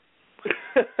Mayer.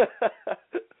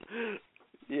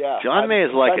 Yeah, John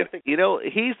Mayer's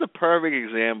he's the perfect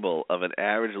example of an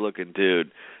average-looking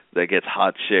dude that gets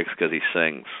hot chicks because he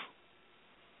sings.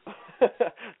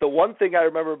 The one thing I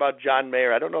remember about John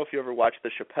Mayer, I don't know if you ever watched the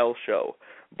Chappelle Show,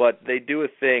 but they do a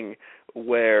thing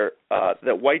where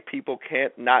that white people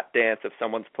can't not dance if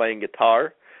someone's playing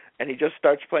guitar, and he just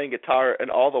starts playing guitar,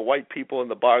 and all the white people in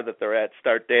the bar that they're at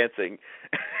start dancing.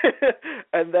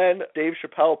 And then Dave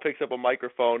Chappelle picks up a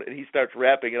microphone, and he starts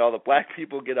rapping, and all the black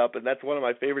people get up, and that's one of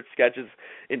my favorite sketches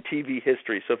in TV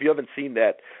history. So if you haven't seen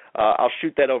that, I'll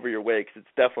shoot that over your way because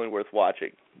it's definitely worth watching.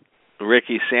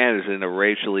 Ricky Sanders in a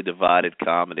racially divided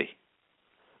comedy.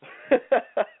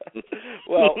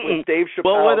 Well, with Dave Chappelle...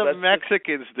 What were the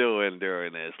Mexicans doing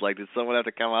during this? Like, did someone have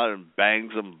to come out and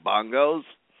bang some bongos?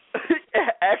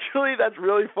 Actually, that's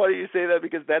really funny you say that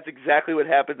because that's exactly what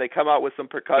happened. They come out with some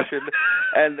percussion,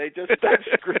 and they just start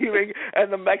screaming,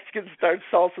 and the Mexicans start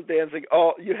salsa dancing.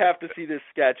 Oh, you have to see this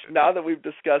sketch. Now that we've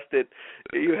discussed it,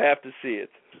 you have to see it.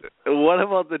 What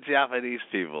about the Japanese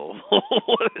people?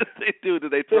 What did they do?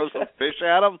 Did they throw some fish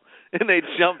at them, and they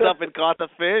jumped up and caught the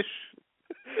fish?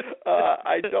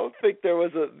 I don't think they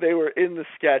were in the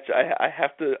sketch. I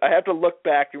have to look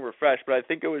back and refresh, but I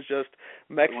think it was just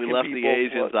Mexican people. We left the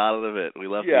Asians out of it.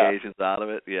 The Asians out of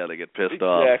it. Yeah, they get pissed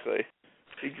off. Exactly.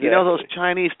 You know, those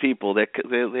Chinese people,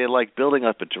 they're like building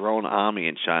up a drone army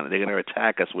in China. They're going to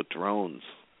attack us with drones.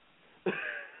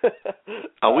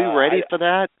 Are we ready for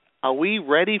that? Are we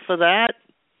ready for that?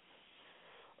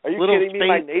 Are you kidding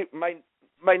me?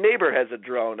 My neighbor has a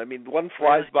drone. I mean, one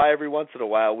flies by every once in a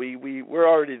while. We're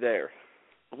already there.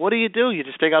 What do? You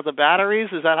just take out the batteries?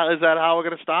 Is that how we're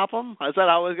going to stop them? Is that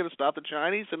how we're going to stop the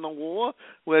Chinese in the war?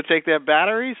 We're going to take their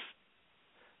batteries?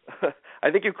 I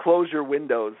think you close your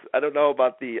windows. I don't know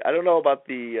about the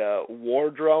war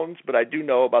drones, but I do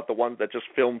know about the ones that just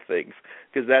film things,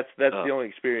 because that's the only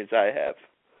experience I have.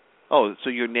 Oh, so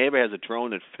your neighbor has a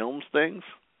drone that films things?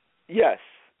 Yes,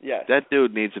 yes. That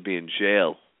dude needs to be in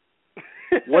jail.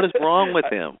 What is wrong with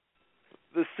him?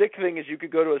 The sick thing is you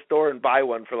could go to a store and buy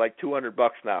one for like $200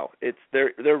 now.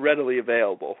 They're readily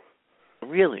available.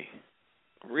 Really?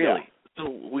 Yeah. So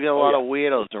we got a lot of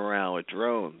weirdos around with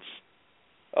drones.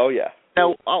 Oh yeah.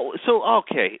 Now,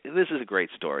 okay, this is a great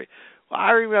story.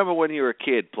 I remember when you were a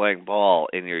kid playing ball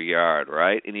in your yard,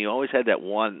 right? And you always had that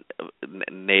one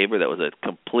neighbor that was a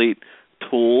complete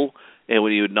tool. And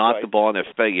when you would knock the ball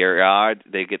in your yard,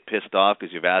 they'd get pissed off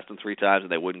because you've asked them 3 times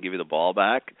and they wouldn't give you the ball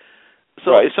back.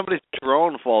 So if somebody's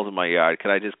drone falls in my yard,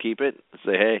 can I just keep it and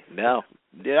say, hey, no,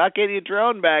 you're not getting your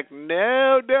drone back?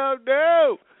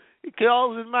 No. It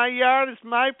falls in my yard. It's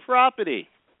my property.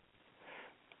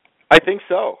 I think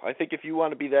so. I think if you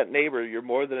want to be that neighbor, you're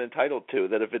more than entitled to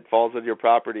that. If it falls on your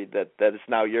property, that it's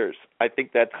now yours. I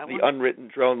think that's the unwritten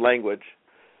drone language.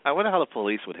 I wonder how the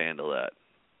police would handle that.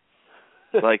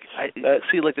 Like, like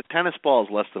the tennis ball is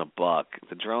less than $1.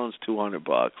 The drone's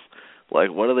 $200. Like,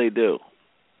 what do they do?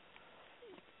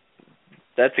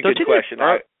 That's a good question.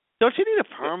 Don't you need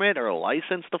a permit or a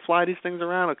license to fly these things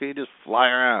around, or can you just fly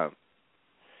around?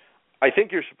 I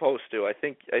think you're supposed to. I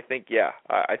think yeah.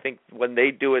 I think when they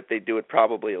do it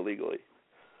probably illegally.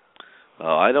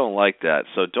 Oh, I don't like that.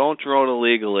 So don't drone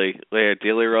illegally. There,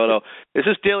 Daily Roto. This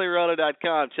is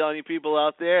DailyRoto.com telling you people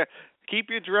out there, keep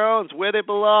your drones where they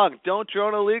belong. Don't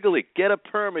drone illegally. Get a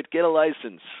permit. Get a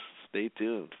license. Stay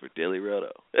tuned for Daily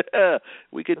Roto.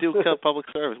 We could do public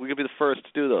service. We could be the first to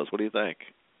do those. What do you think?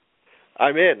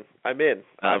 I'm in. I'm in.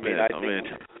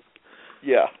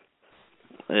 Yeah.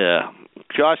 Yeah.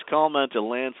 Josh Collmenter,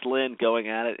 Lance Lynn going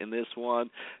at it in this one.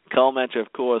 Collmenter,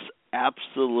 of course,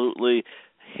 absolutely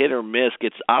hit or miss.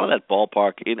 Gets out of that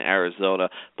ballpark in Arizona,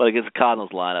 but against the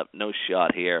Cardinals lineup, no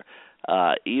shot here.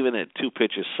 Even at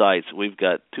 2-pitcher sites, we've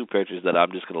got 2 pitchers that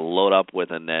I'm just going to load up with,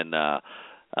 and then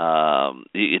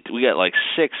we got like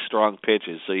 6 strong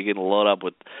pitchers, so you're going to load up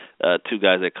with 2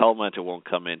 guys that Collmenter won't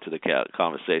come into the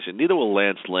conversation. Neither will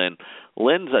Lance Lynn.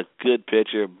 Lynn's a good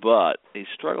pitcher, but he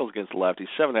struggles against lefties.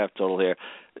 7.5 total here.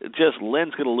 Just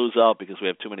Lynn's going to lose out because we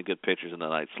have too many good pitchers in the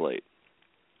night slate.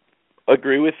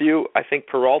 Agree with you. I think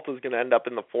Peralta's going to end up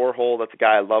in the 4-hole. That's a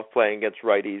guy I love playing against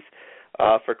righties.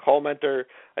 For Collmenter,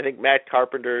 I think Matt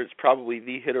Carpenter is probably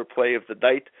the hitter play of the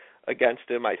night against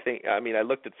him. I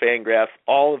looked at FanGraphs.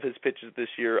 All of his pitches this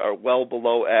year are well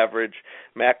below average.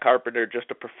 Matt Carpenter,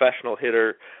 just a professional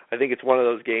hitter. I think it's one of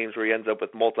those games where he ends up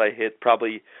with multi-hit,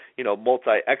 probably,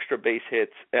 multi-extra base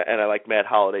hits, and I like Matt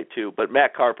Holliday too. But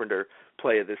Matt Carpenter,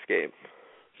 play of this game.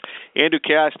 Andrew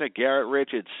Kashner, Garrett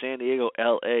Richards, San Diego,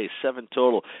 L.A., 7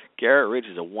 total. Garrett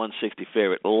Richards, a 160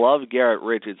 favorite. Love Garrett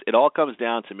Richards. It all comes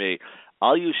down to me.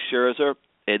 I'll use Scherzer,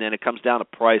 and then it comes down to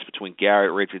price between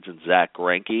Garrett Richards and Zach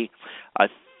Greinke.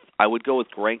 I would go with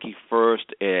Greinke first,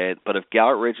 but if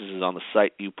Garrett Richards is on the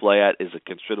site you play at is a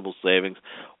considerable savings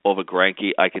over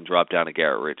Greinke, I can drop down to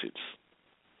Garrett Richards.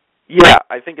 Yeah,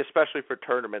 I think especially for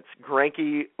tournaments.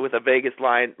 Greinke with a Vegas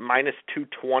line, minus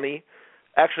 220.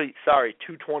 Actually,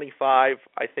 225.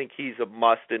 I think he's a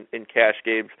must in cash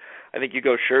games. I think you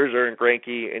go Scherzer and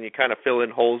Greinke, and you kind of fill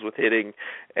in holes with hitting,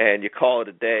 and you call it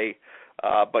a day.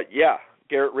 But yeah,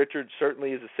 Garrett Richards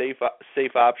certainly is a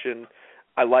safe option.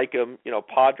 I like him.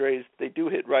 Padres, they do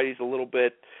hit righties a little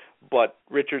bit, but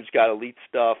Richards got elite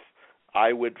stuff.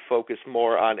 I would focus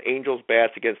more on Angels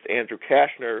bats against Andrew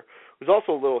Kashner, who's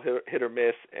also a little hit or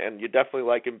miss, and you definitely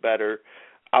like him better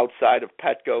outside of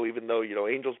Petco, even though,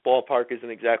 Angels ballpark isn't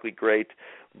exactly great.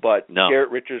 But no. Garrett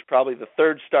Richards probably the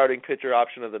 3rd starting pitcher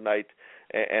option of the night,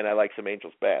 and I like some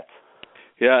Angels bats.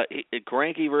 Yeah,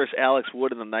 Greinke versus Alex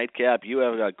Wood in the nightcap. You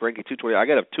have got Greinke 220. I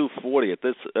got a 240 at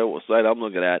this site I'm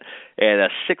looking at, and a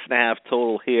 6.5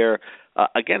 total here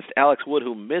against Alex Wood,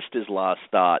 who missed his last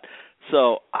start.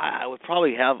 So I would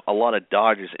probably have a lot of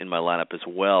Dodgers in my lineup as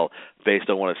well, based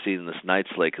on what I've seen in this night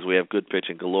slate, because we have good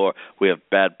pitching galore. We have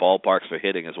bad ballparks for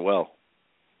hitting as well.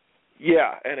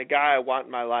 Yeah, and a guy I want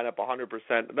in my lineup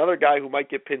 100%. Another guy who might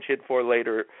get pinch hit for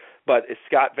later, but is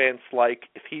Scott Van Slyke.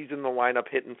 If he's in the lineup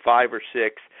hitting 5 or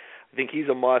 6, I think he's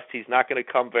a must. He's not going to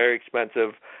come very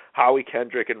expensive. Howie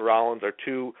Kendrick and Rollins are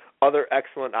 2 other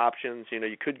excellent options.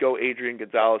 You could go Adrian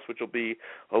Gonzalez, which will be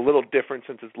a little different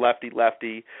since it's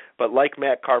lefty-lefty. But like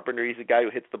Matt Carpenter, he's a guy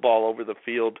who hits the ball over the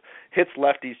field, hits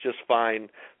lefties just fine.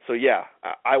 So, yeah,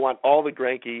 I want all the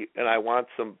Greinke, and I want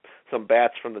some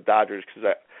bats from the Dodgers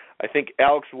because I think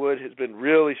Alex Wood has been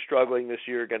really struggling this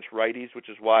year against righties, which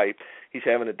is why he's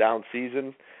having a down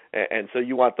season. and so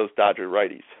you want those Dodger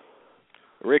righties.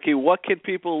 Ricky, what can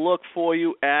people look for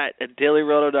you at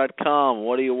dailyroto.com?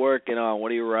 What are you working on?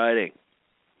 What are you writing?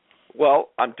 Well,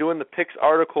 I'm doing the picks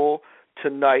article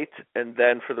tonight, and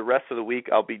then for the rest of the week,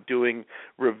 I'll be doing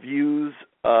reviews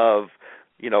of,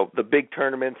 the big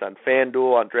tournaments on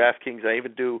FanDuel, on DraftKings. I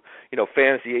even do,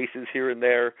 fantasy aces here and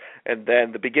there. And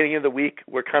then the beginning of the week,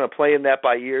 we're kind of playing that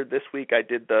by ear. This week, I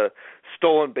did the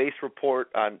stolen base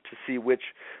report to see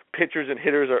which pitchers and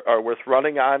hitters are worth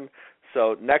running on.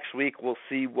 So next week we'll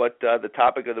see what the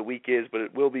topic of the week is, but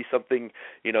it will be something,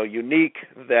 unique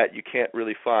that you can't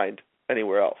really find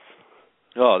anywhere else.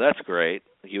 Oh, that's great.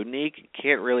 Unique,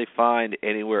 can't really find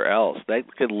anywhere else.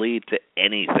 That could lead to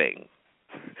anything.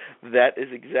 That is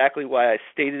exactly why I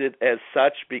stated it as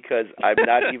such, because I'm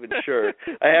not even sure.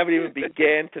 I haven't even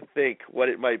began to think what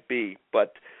it might be,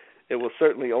 but it will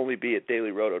certainly only be at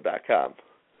dailyroto.com.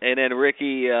 And then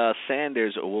Ricky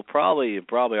Sanders will probably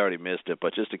already missed it,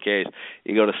 but just in case,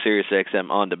 you go to SiriusXM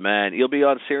On Demand. You'll be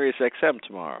on SiriusXM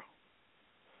tomorrow.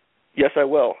 Yes, I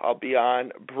will. I'll be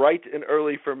on bright and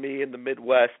early for me in the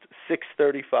Midwest,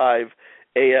 6:35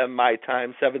 a.m. my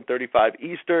time, 7:35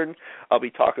 Eastern. I'll be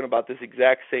talking about this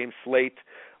exact same slate.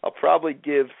 I'll probably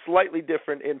give slightly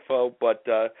different info, but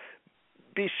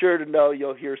be sure to know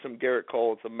you'll hear some Garrett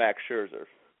Cole and some Max Scherzer.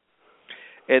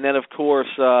 And then, of course,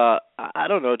 I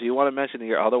don't know, do you want to mention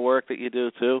your other work that you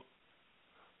do, too?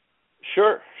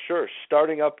 Sure.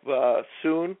 Starting up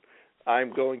soon,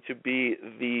 I'm going to be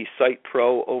the site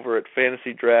pro over at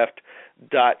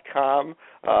fantasydraft.com.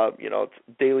 It's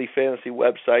a daily fantasy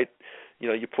website.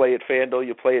 You play at FanDuel,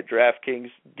 you play at DraftKings.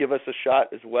 Give us a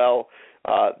shot as well.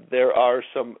 There are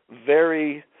some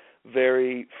very,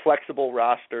 very flexible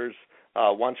rosters.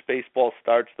 Once baseball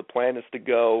starts, the plan is to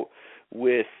go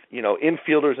with,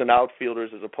 infielders and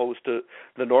outfielders as opposed to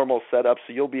the normal setup.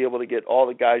 So you'll be able to get all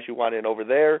the guys you want in over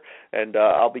there, and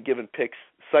I'll be giving picks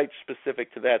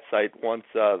site-specific to that site once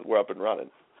we're up and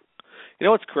running. You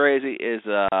know what's crazy is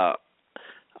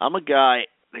I'm a guy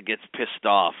that gets pissed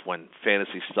off when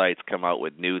fantasy sites come out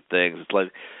with new things. It's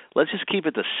like, let's just keep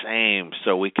it the same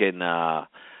so we can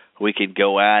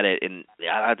go at it, and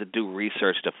I have to do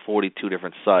research to 42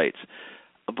 different sites.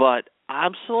 But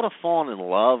I'm sort of falling in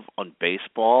love on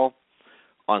baseball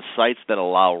on sites that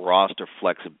allow roster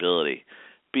flexibility,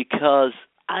 because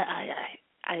I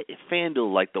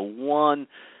FanDuel, like the one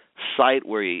site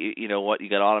where you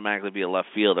got automatically be a left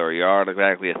fielder or you're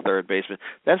automatically a third baseman.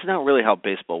 That's not really how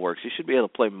baseball works. You should be able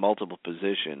to play multiple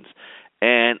positions,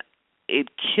 and it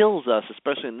kills us,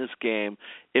 especially in this game,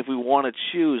 if we want to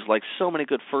choose like so many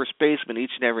good first basemen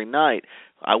each and every night.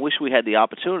 I wish we had the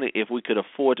opportunity, if we could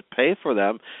afford to pay for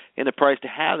them, and the price to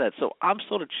have that. So I'm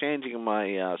sort of changing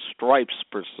my stripes,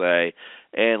 per se,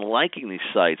 and liking these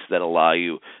sites that allow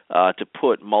you to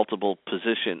put multiple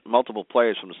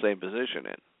players from the same position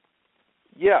in.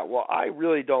 Yeah, well, I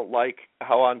really don't like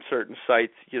how on certain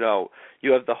sites, you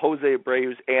have the Jose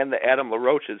Abreu's and the Adam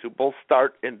LaRoches who both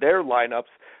start in their lineups,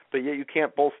 but yet you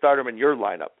can't both start them in your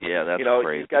lineup. Yeah, that's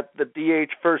crazy. You've got the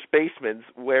DH first basemen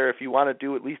where if you want to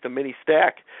do at least a mini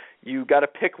stack, you got to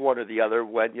pick one or the other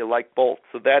when you like both.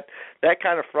 So that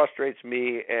kind of frustrates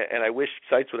me, and I wish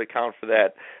sites would account for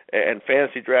that. And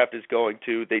Fantasy Draft is going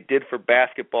to. They did for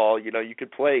basketball. You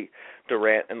could play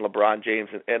Durant and LeBron James,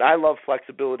 and I love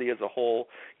flexibility as a whole.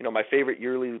 My favorite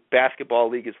yearly basketball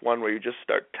league is one where you just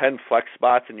start 10 flex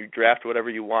spots and you draft whatever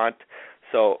you want.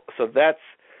 So that's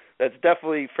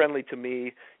definitely friendly to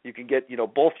me. You can get,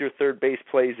 both your third base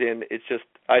plays in. It's just,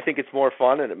 I think it's more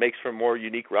fun and it makes for more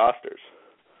unique rosters.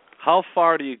 How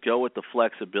far do you go with the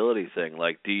flexibility thing?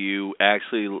 Like, do you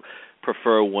actually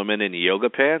prefer women in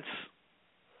yoga pants?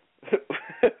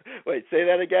 Wait, say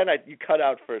that again? You cut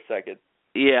out for a second.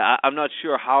 Yeah, I'm not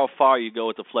sure how far you go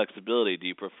with the flexibility. Do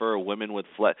you prefer women with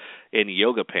in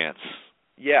yoga pants?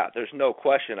 Yeah, there's no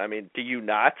question. I mean, do you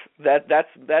not?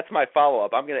 That's my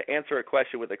follow-up. I'm going to answer a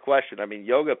question with a question. I mean,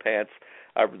 yoga pants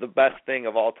are the best thing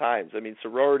of all times. I mean,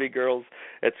 sorority girls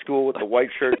at school with the white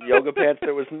shirt and yoga pants,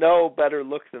 there was no better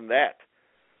look than that.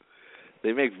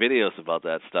 They make videos about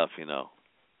that stuff,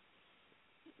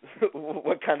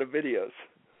 What kind of videos?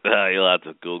 You'll have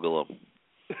to Google them.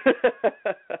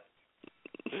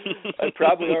 I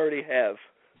probably already have.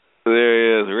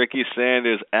 There he is, Ricky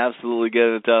Sanders. Absolutely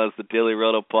getting it done. It's the Daily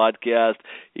Roto podcast.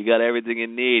 You got everything you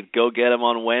need. Go get him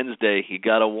on Wednesday. You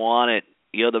got to want it.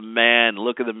 You're the man.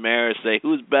 Look in the mirror. Say,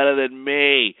 who's better than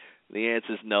me? The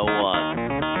answer's no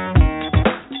one.